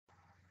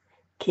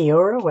Kia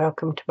ora,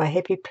 welcome to my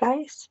happy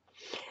place.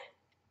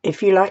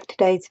 If you like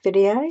today's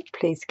video,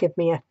 please give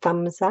me a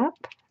thumbs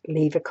up,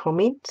 leave a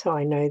comment so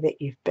I know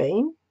that you've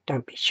been.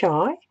 Don't be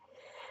shy,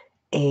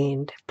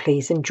 and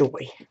please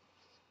enjoy.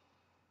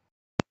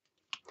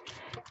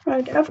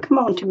 Right, I've come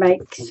on to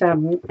make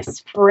some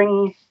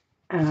spring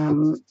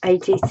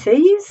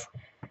ATCs,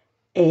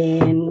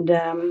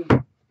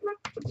 and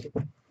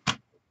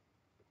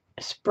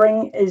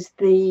spring is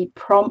the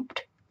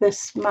prompt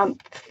this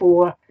month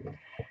for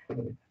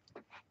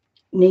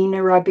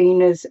Nina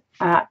Ribina's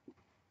art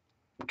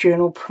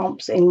journal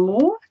prompts and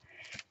more,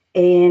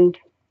 and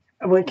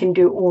we can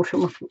do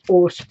autumn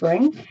or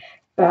spring,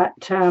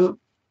 but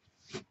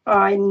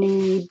I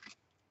need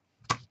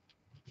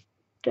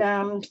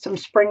some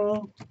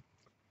spring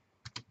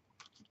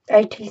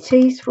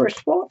ATCs for a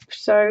swap,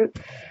 so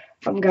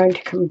I'm going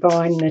to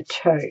combine the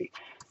two.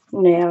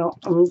 Now,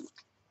 I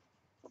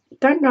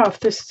don't know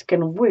if this is going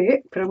to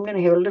work, but I'm going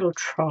to have a little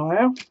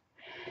trial,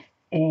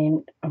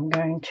 and I'm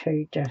going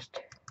to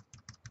just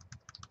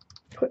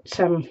put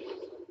some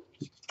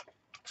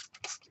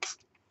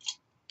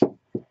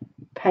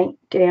paint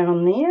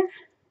down there,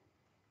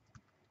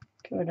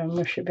 give it a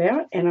mush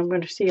about, and I'm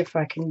going to see if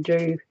I can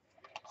do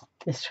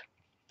this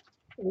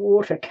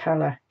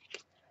watercolour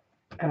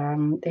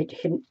that you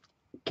can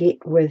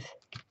get with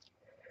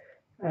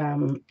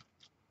the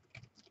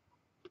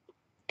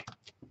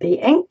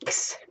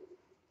inks,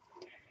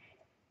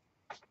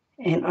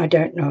 and I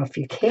don't know if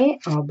you can.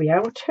 I'll be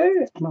able to.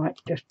 It might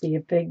just be a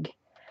big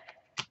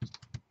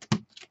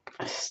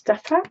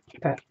stuff up,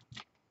 but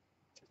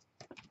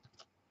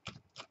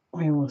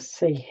we will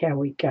see how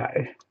we go.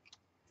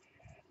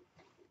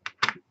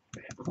 A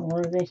bit more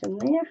of that in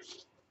there.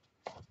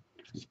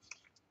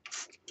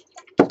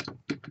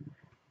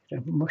 Bit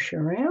of mush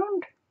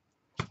around,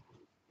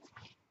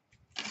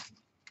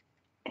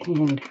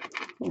 and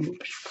I'll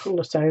just pull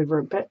this over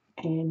a bit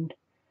and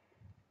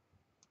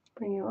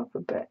bring you up a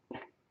bit.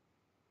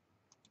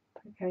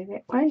 Go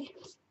that way,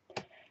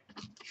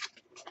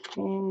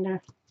 and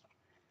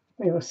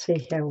we will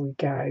see how we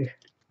go.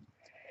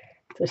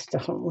 If this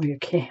doesn't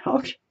work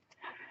out,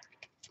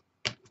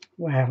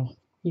 well,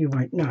 you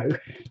won't know.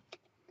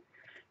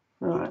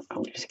 Right,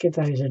 I'll just give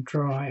those a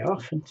dry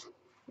off, and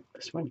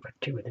this one could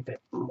do with a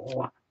bit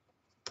more,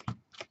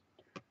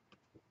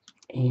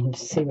 and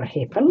see what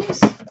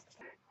happens.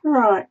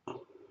 Right,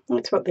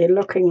 that's what they're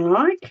looking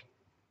like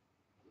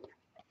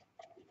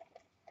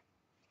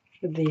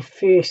with their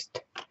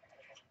first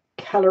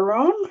colour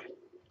on.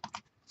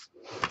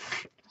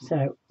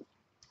 So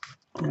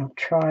I'll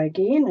try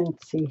again and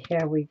see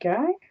how we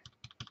go.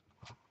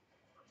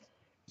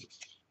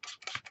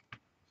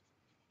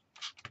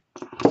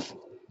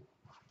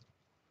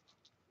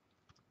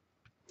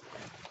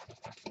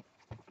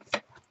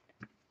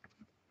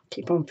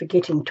 Keep on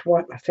forgetting to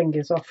wipe my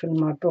fingers off in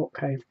my book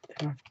that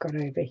I've got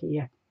over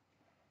here.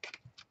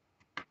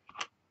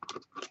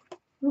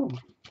 Oh,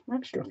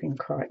 that's looking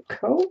quite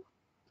cool.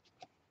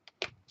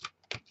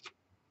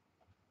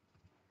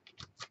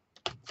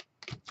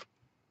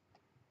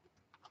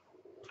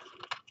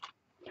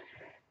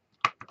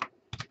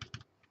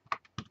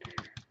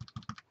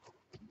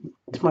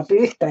 It's my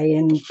birthday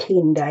in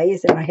 10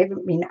 days and I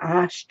haven't been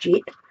asked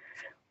yet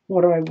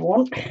what I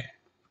want.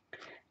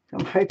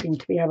 I'm hoping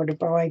to be able to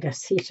buy the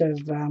set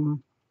of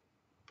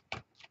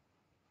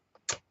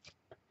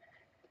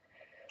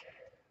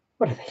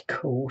what are they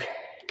called?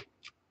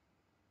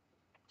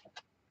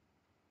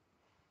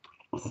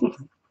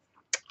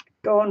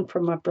 Gone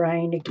from my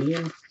brain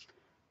again.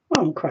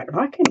 Oh, I'm quite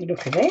liking the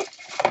look of that.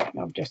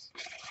 I'll just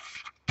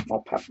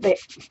mop up that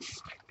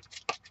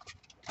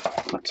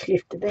what's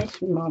left of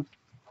that in my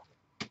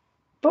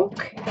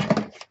book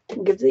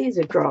and give these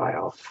a dry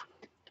off.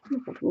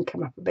 If I can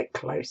come up a bit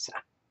closer.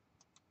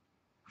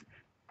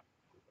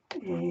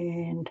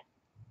 And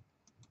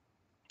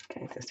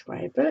go this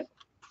way a bit.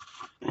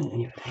 And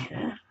there they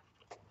are.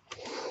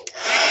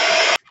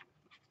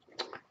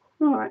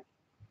 Right,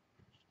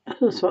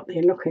 this is what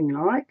they're looking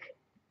like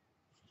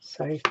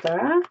so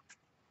far.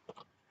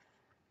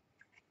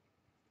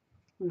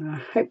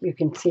 I hope you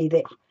can see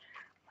that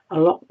a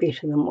lot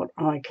better than what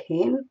I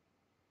can.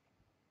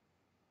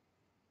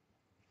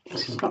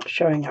 It's not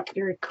showing up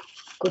very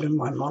good in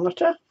my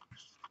monitor.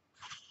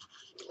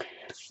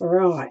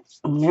 Right,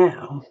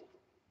 now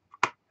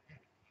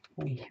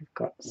we have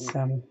got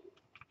some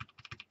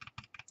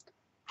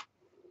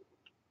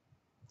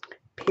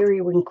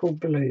periwinkle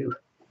blue.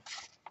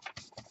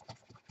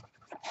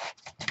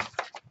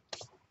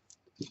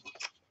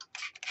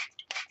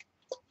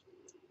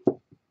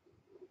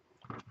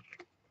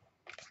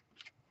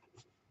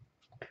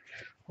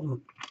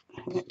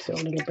 That's a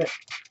little bit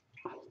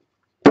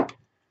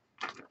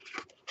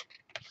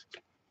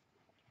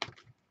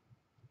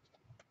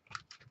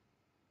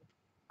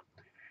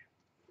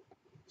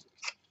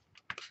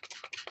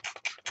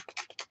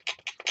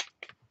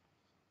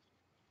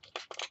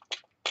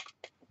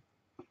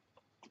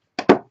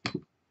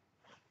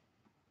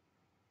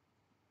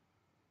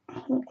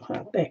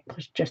that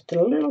was just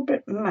a little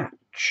bit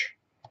much.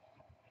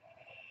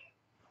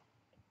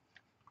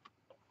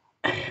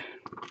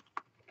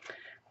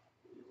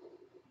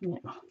 Now,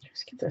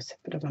 just give this a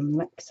bit of a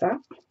mix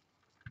up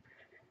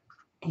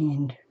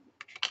and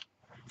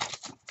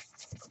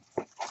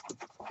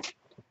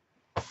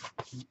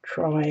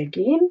try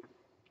again.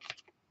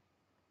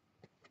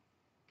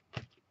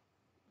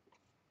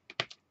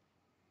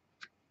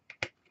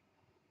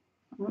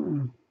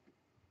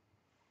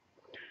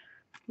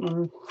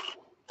 Don't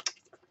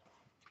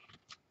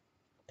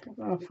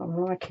know if I'm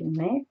liking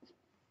that.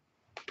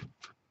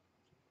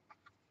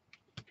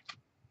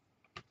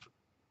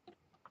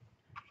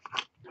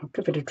 I'll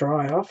give it a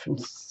dry off and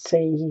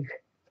see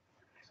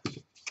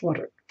what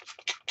it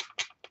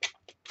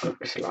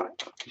looks like.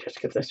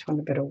 Just give this one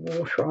a bit of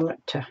water on it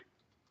to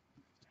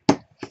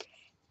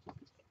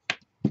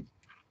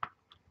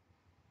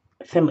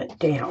thin it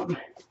down.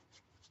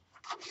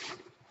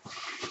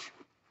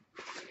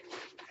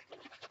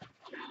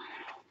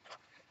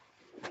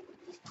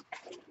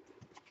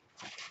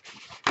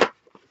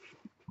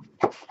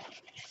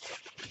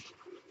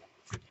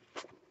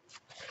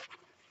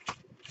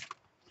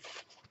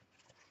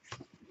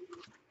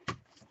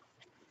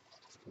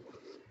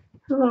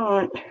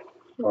 Right,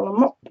 well, I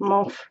mopped them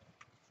off.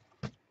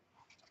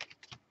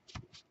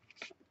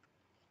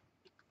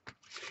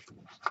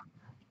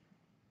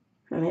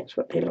 And that's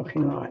what they're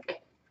looking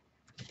like.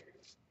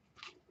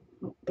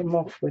 Mop them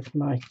off with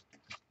my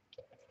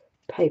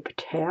paper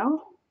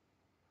towel.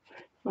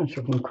 That's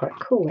looking quite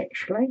cool,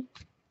 actually.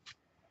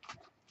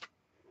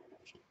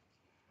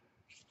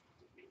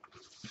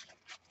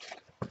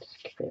 Just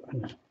get that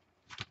one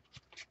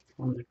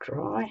on the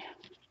dry.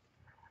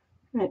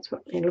 That's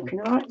what they're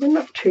looking like. They're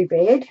not too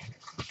bad.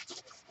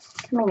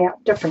 Coming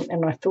out different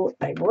than I thought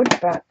they would,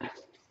 but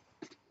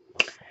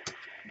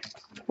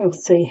we'll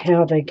see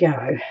how they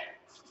go.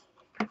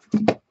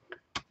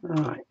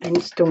 Right,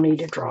 and still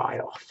need a dry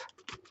off.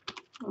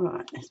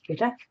 Right, that's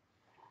better.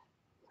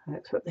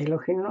 That's what they're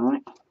looking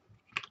like.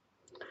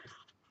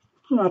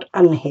 Not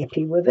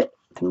unhappy with it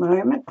at the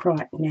moment.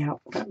 Right, now,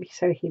 don't be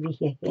so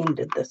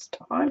heavy-handed this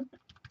time.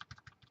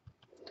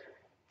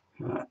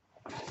 Right.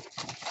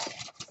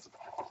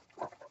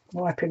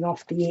 Wiping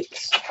off the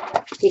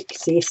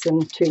excess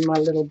into my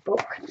little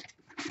book.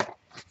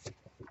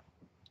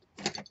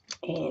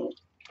 And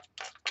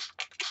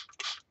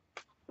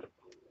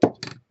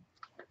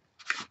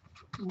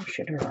wash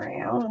it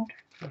around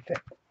a bit.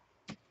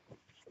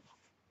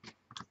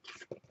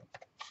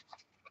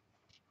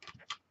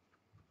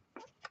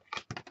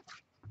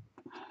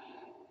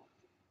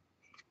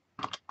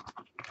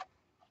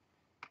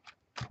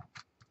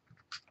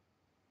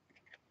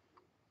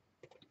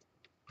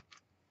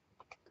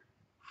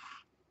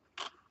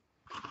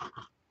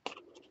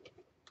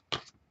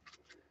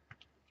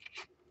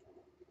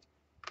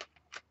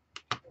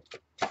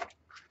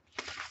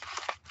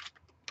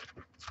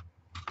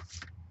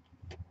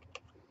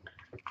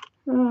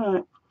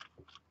 Right.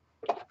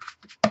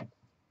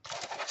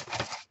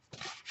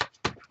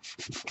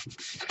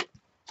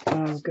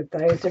 I'll give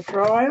those a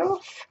dry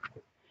off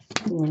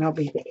and then I'll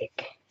be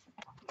back.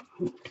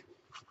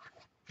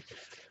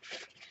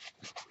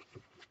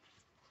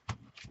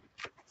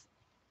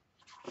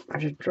 I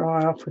should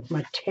dry off with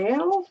my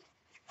towel.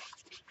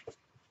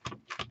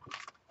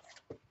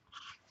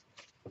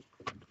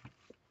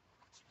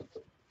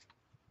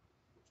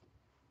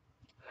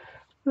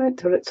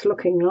 That's what it's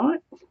looking like.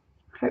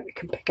 Hope you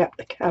can pick up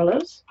the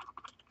colours.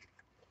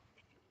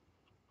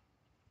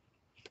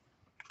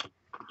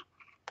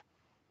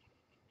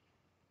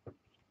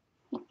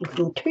 Not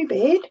looking too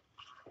bad.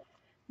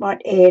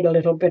 Might add a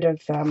little bit of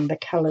the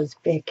colours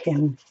back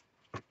in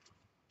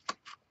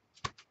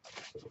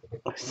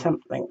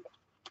something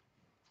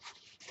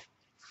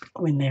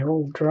when they're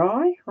all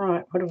dry.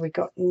 Right, what have we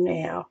got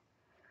now?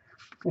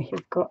 We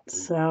have got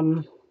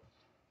some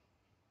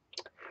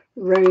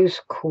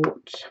rose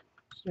quartz.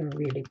 It's a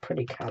really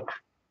pretty colour.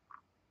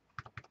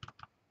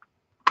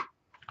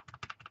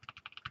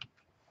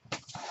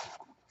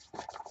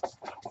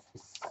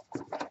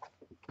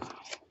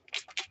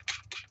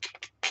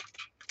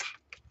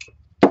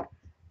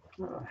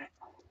 Right.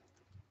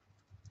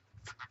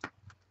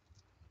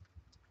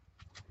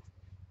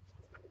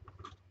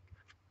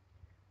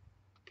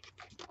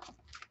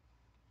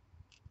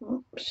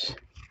 Oops.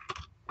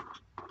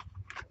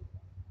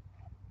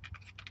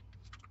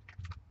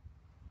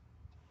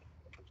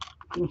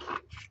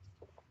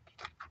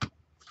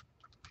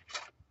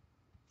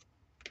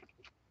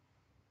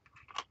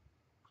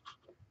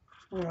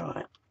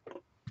 Right.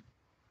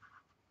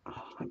 I'll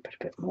put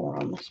a bit more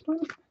on this one.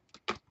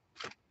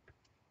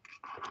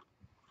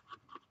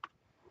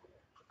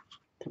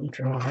 Them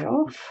dry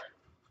off.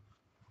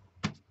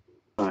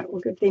 Right,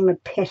 we'll give them a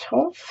pat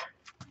off.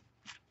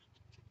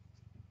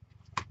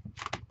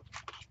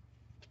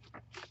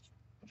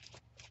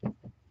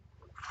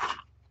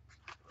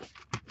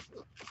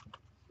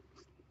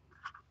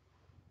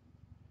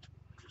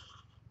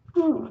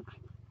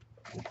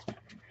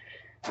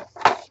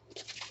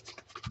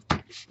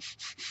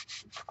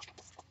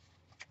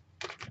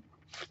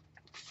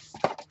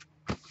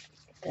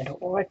 That'll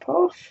wipe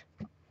off.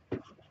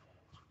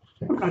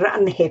 I'm not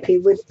unhappy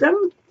with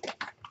them.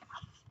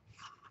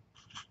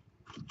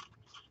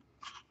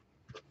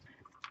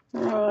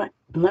 Right,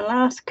 and the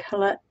last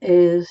colour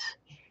is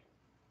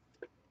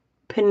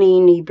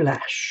Panini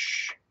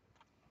Blush.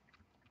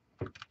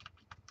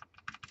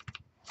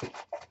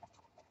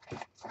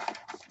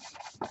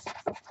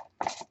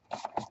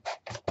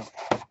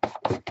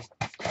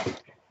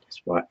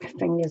 Just wipe my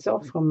fingers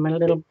off on my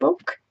little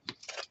book.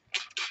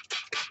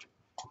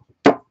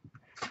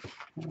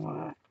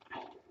 Right.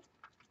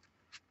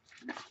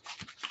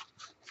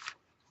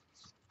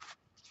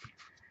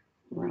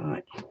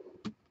 Right.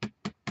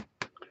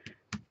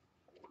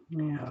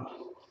 Now,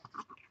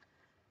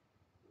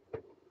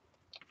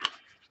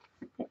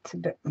 it's a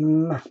bit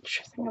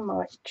much. I think I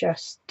might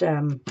just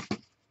take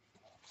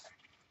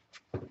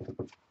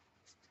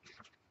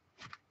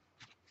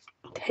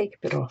a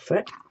bit off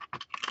it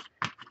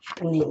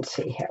and then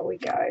see how we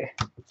go.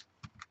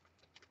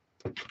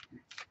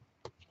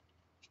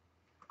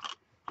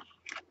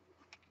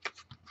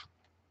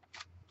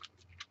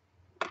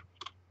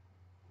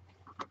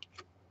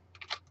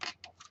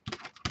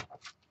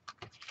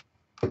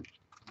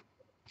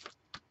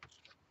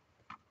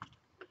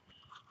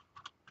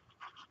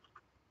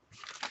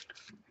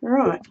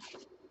 Right.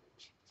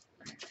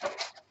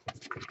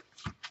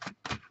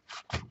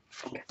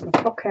 Give my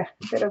book a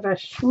bit of a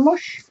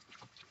smush.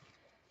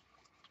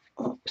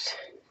 Oops.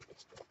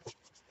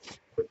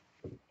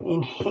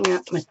 And hang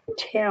up my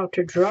towel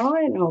to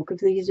dry, and I'll give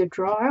these a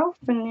dry off,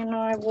 and then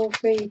I will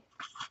be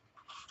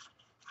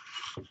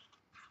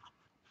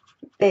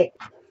back.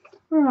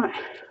 Right,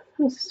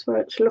 this is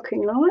what it's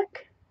looking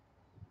like.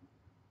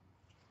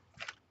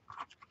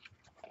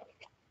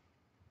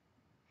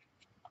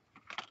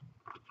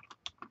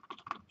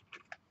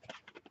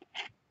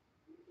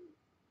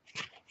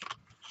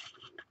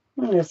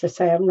 And as I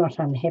say, I'm not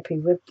unhappy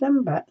with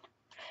them, but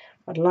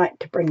I'd like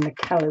to bring the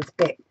colours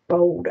back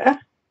bolder.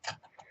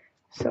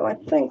 So I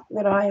think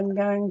that I am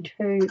going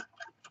to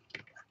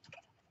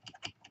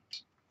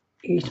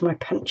use my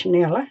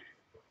punchinella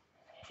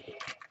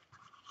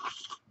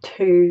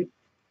to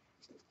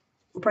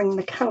bring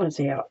the colours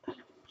out.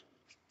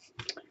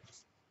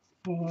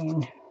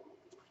 And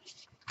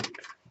I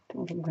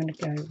think I'm going to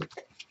go with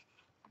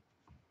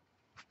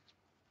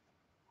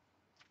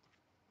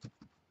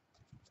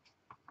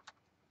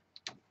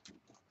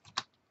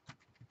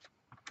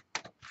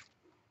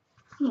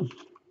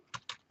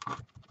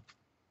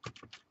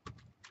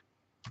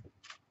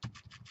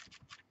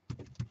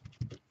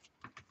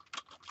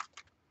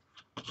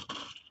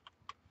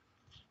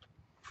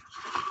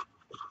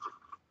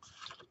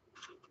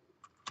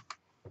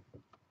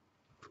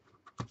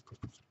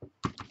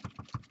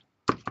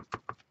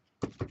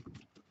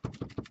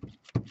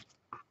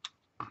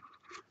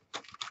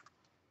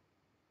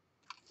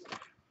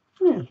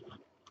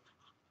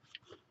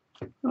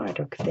Right,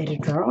 I'll give that a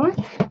dry.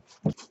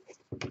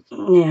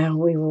 Now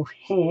we will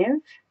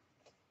have,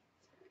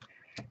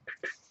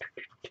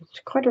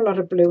 there's quite a lot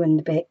of blue in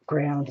the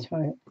background,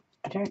 so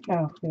I don't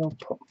know if we'll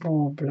put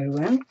more blue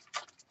in.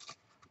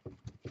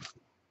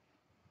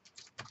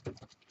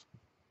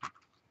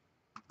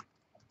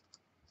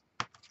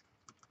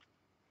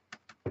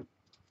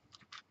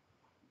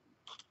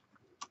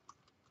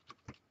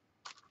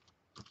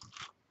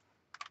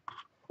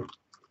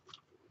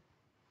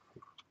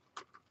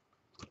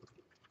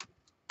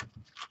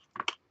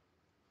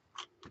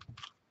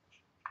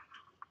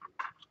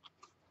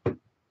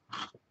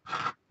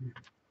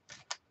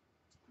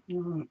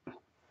 Right.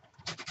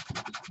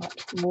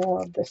 Much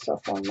more of this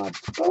off on my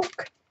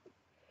book.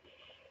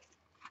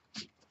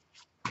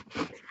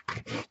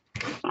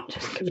 I'll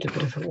just give it a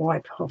bit of a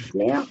wipe off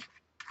now.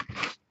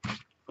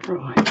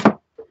 Right.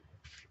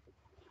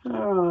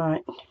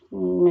 Alright,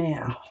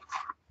 now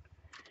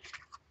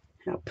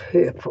our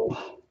purple.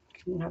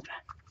 Another.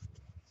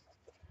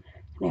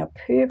 Now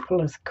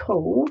purple is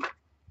called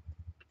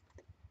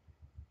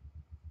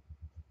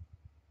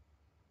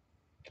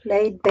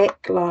Laid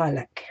Back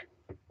Lilac.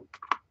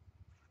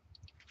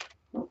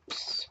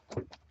 Oops.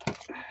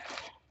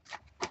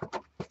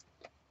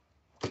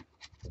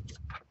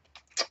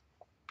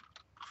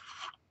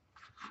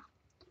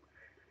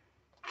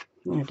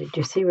 Now, did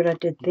you see what I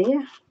did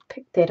there?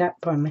 Picked that up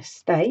by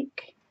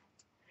mistake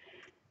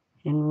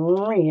and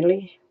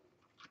really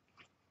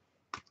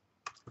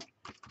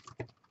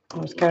I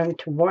was going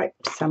to wipe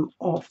some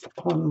off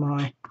on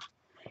my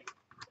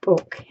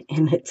book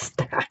and it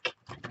stuck.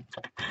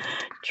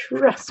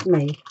 Trust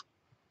me.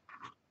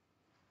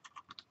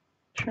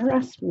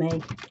 Trust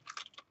me.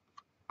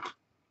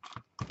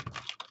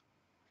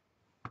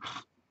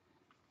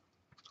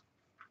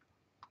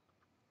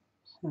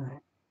 So,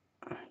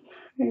 I'm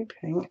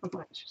hoping I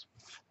might just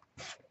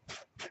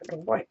try to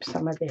wipe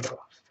some of that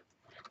off.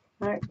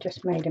 No,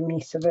 just made a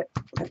mess of it,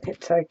 but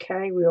it's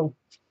okay. We'll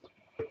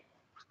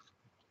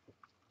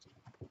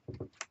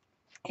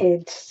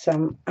add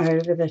some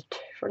over the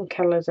different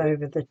colours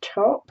over the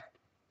top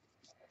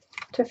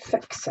to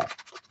fix it.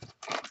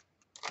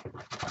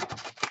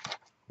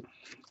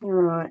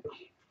 Alright,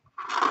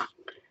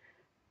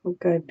 we'll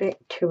go back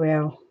to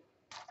our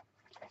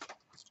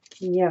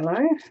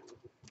yellow.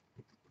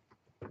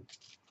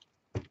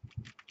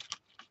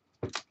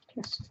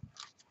 Just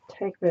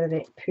take a bit of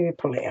that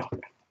purple out.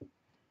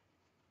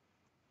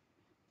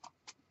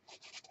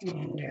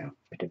 And a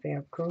bit of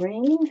our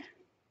green.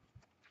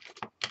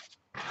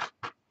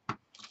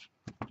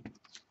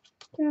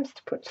 Just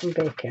to put some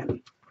back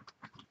in.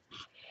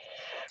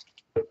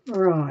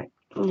 Right,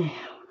 now I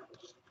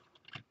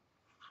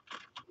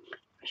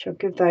shall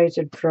give those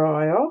a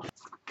dry off.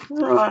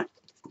 Right,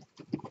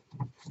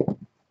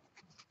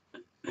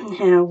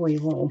 now we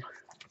will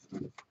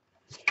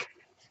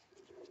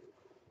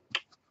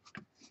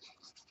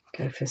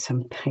go for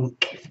some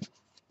pink.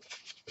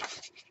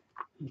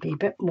 Be a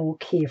bit more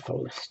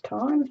careful this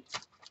time.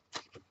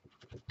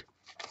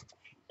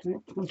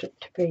 Don't want it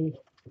to be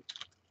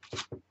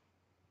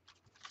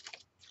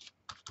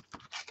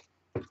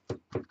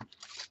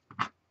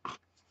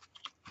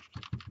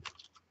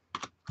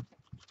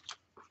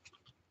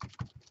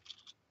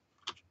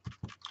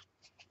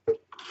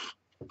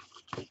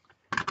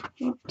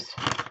oops.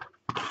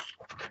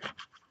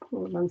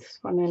 Pull this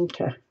one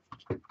into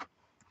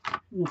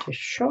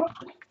shot.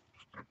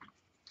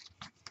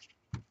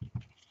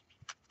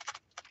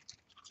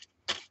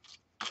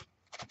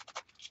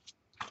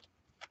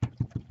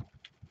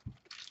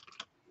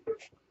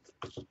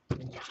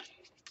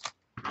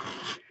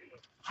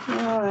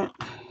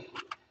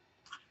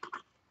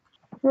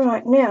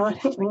 Right, now I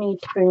think we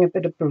need to bring a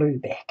bit of blue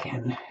back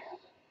in.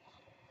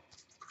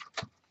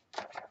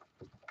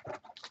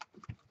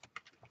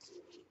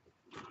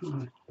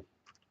 Right.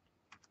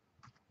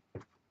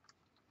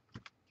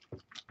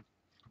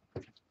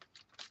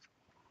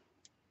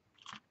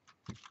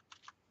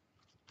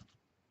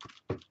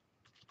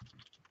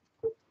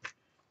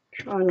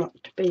 Try not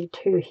to be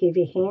too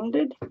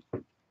heavy-handed.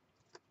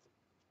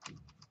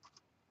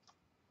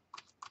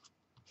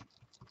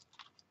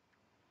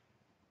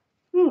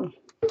 I'm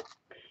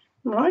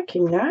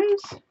liking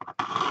those.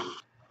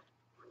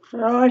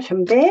 Right,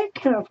 I'm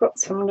back and I've got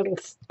some little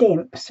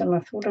stamps, and I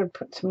thought I'd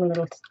put some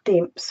little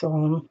stamps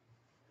on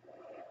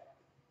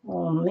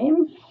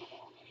them.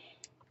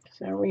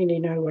 So I really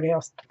know what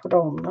else to put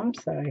on them,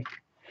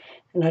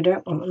 and I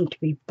don't want them to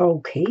be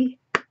bulky.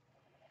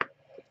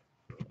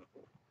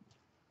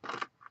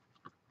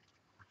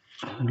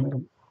 A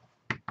little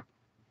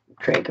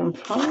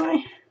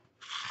dragonfly.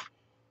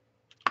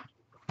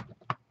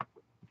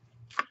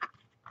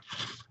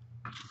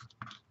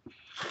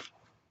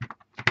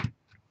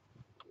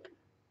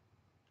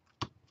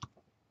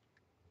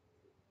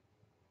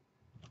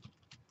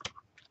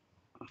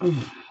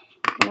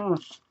 Oh,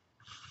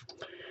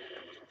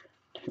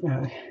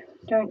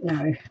 don't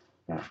know,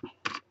 but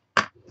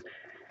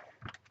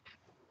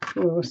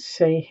we'll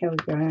see how we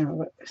go. I've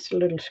got this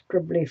little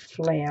scribbly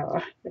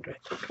flower that I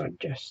think I'd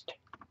just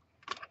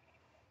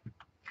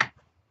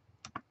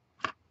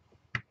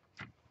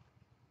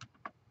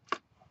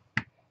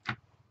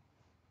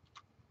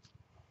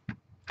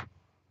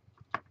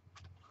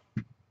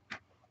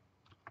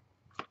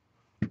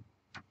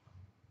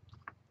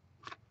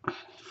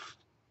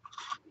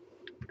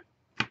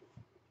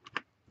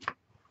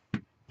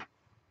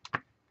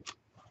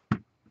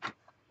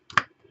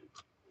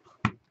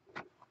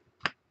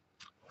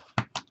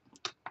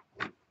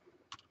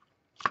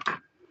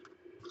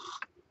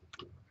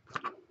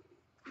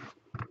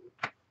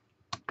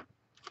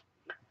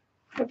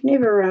I've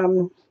never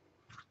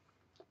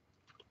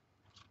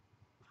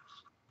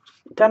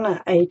done an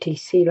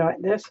ATC like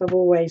this. I've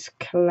always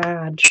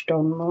collaged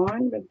on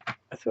mine, but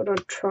I thought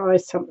I'd try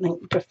something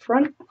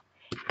different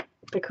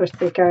because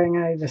they're going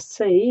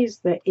overseas.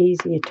 They're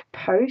easier to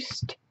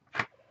post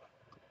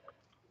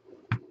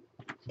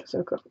because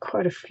I've got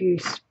quite a few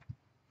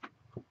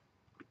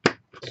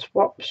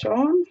swaps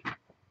on.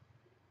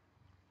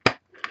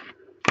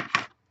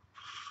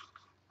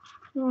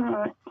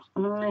 Alright,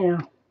 now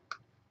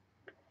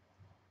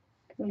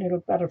a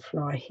little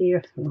butterfly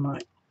here. I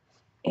might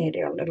add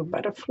our little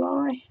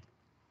butterfly.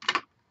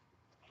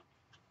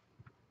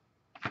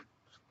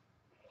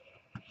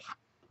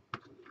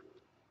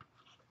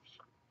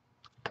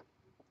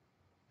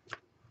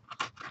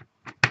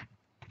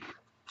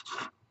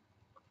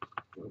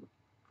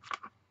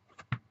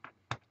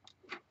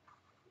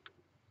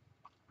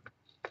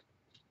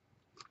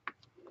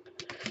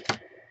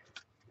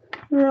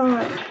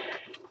 Right,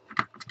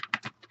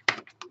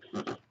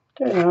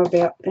 don't know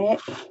about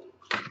that.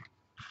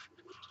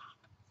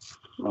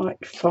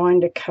 Might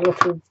find a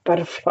colourful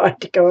butterfly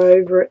to go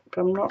over it,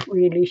 but I'm not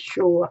really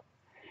sure.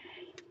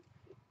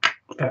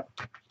 But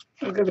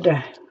I'll give it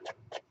an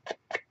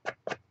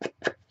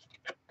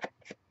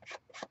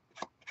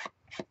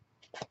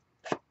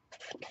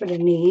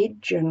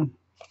edge, and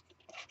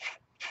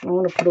I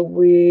want to put a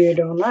word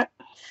on it.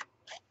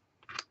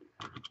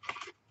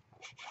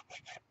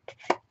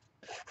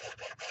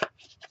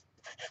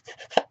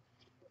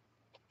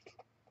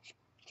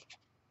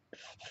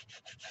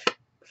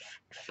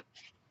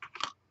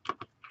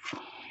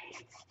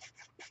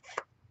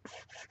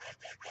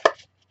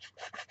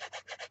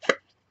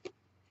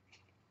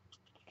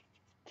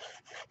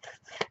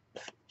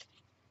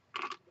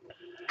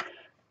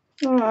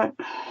 Alright.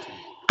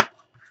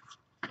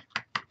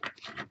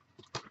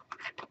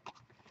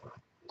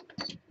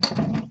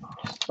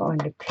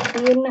 find a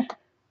pen.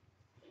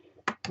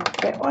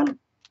 That one.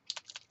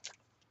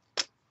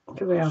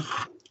 Well,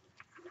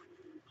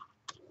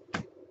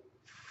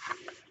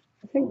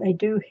 I think they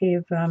do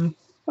have,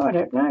 I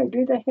don't know,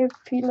 do they have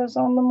feelers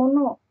on them or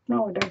not?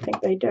 No, I don't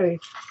think they do.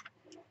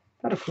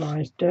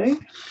 Butterflies do.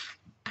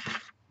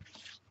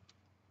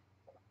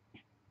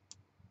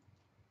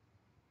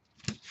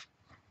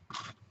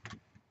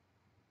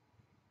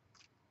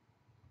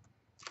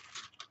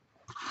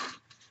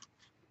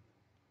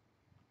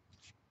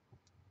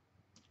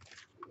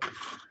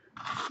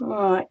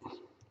 Right.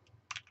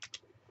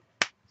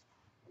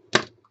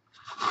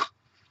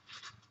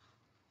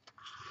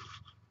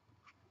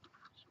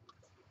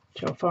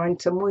 So I'll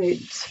find some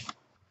words.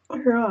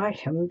 Right,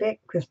 I'm back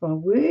with my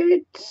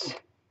words.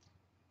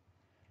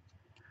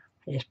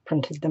 I just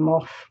printed them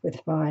off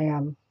with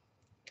my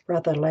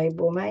brother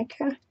label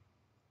maker.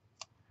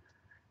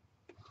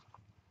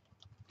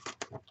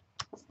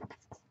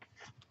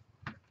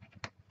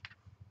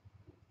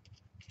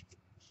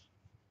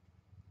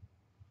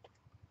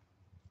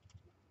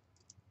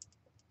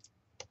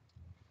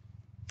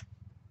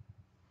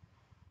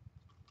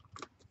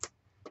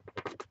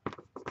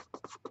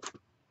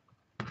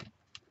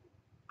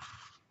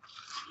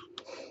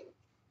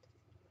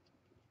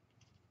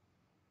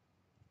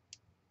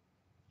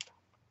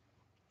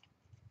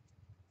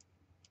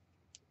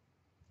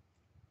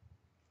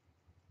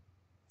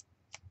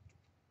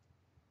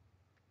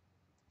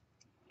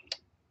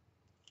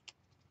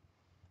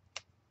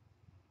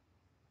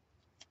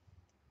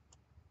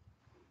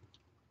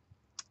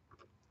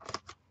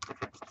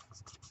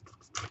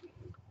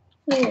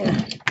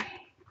 Yeah.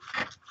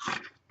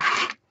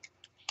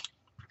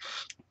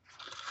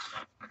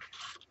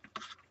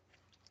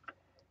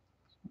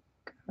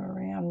 Go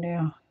around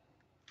now.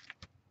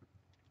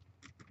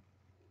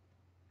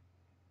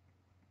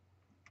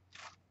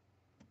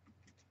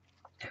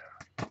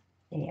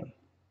 Yeah.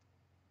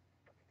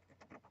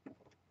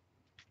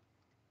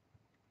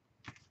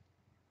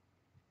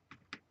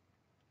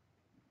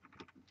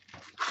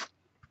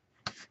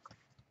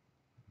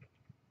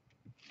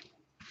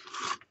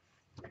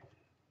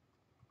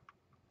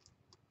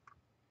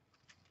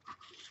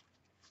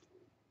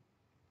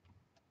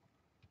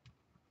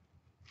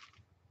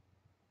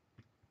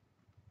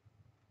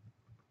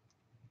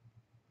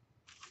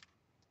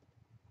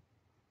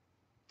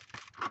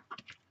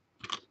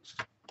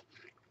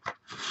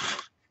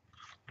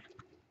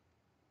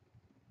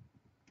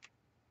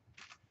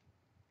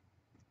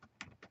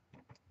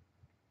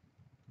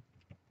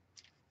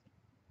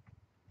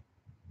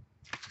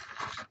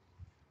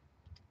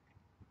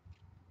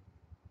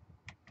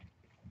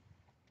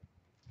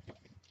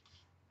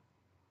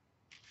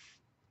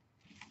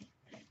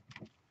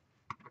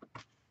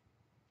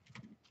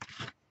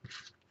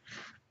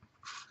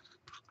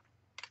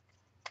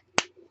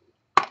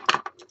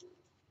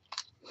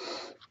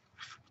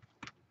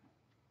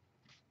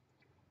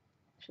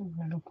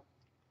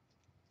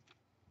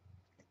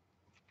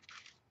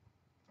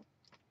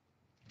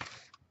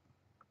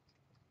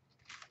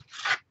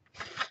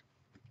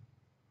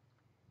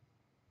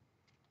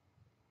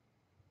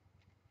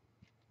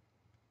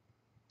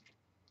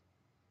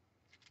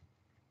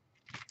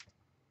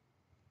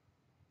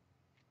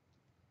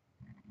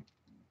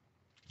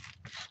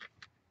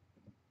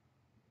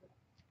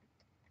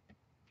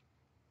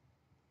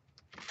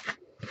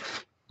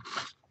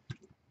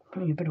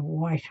 Putting a bit of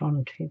white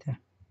onto the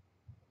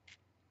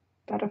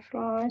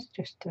butterflies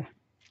just to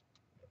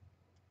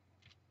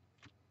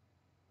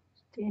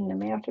stand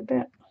them out a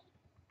bit.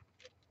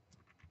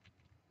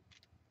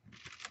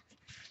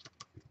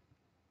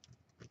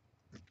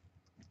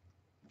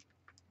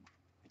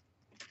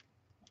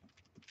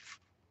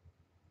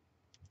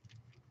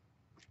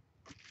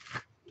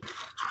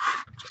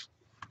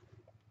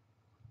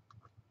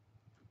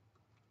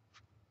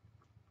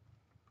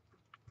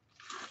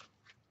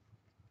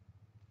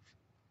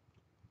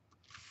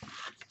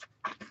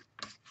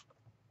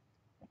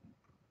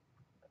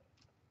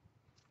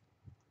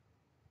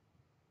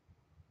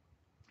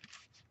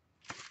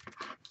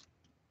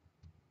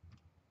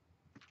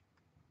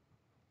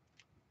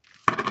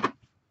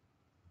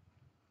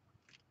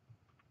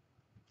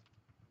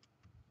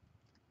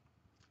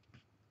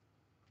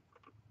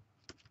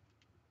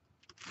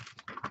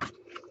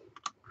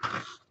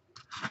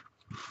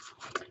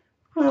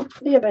 Well,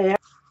 there they are.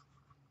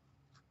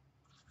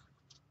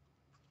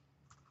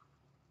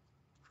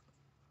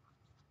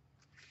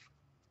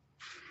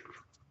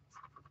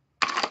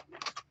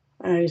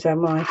 Those are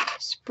my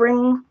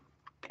spring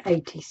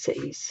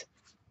ATCs.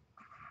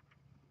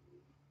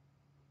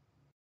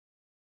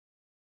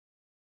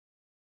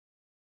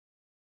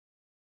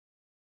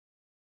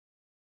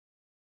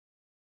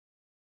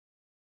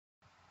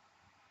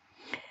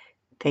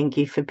 Thank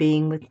you for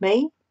being with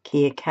me.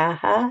 Kia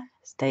kaha,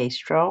 stay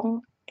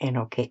strong, and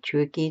I'll catch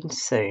you again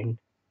soon.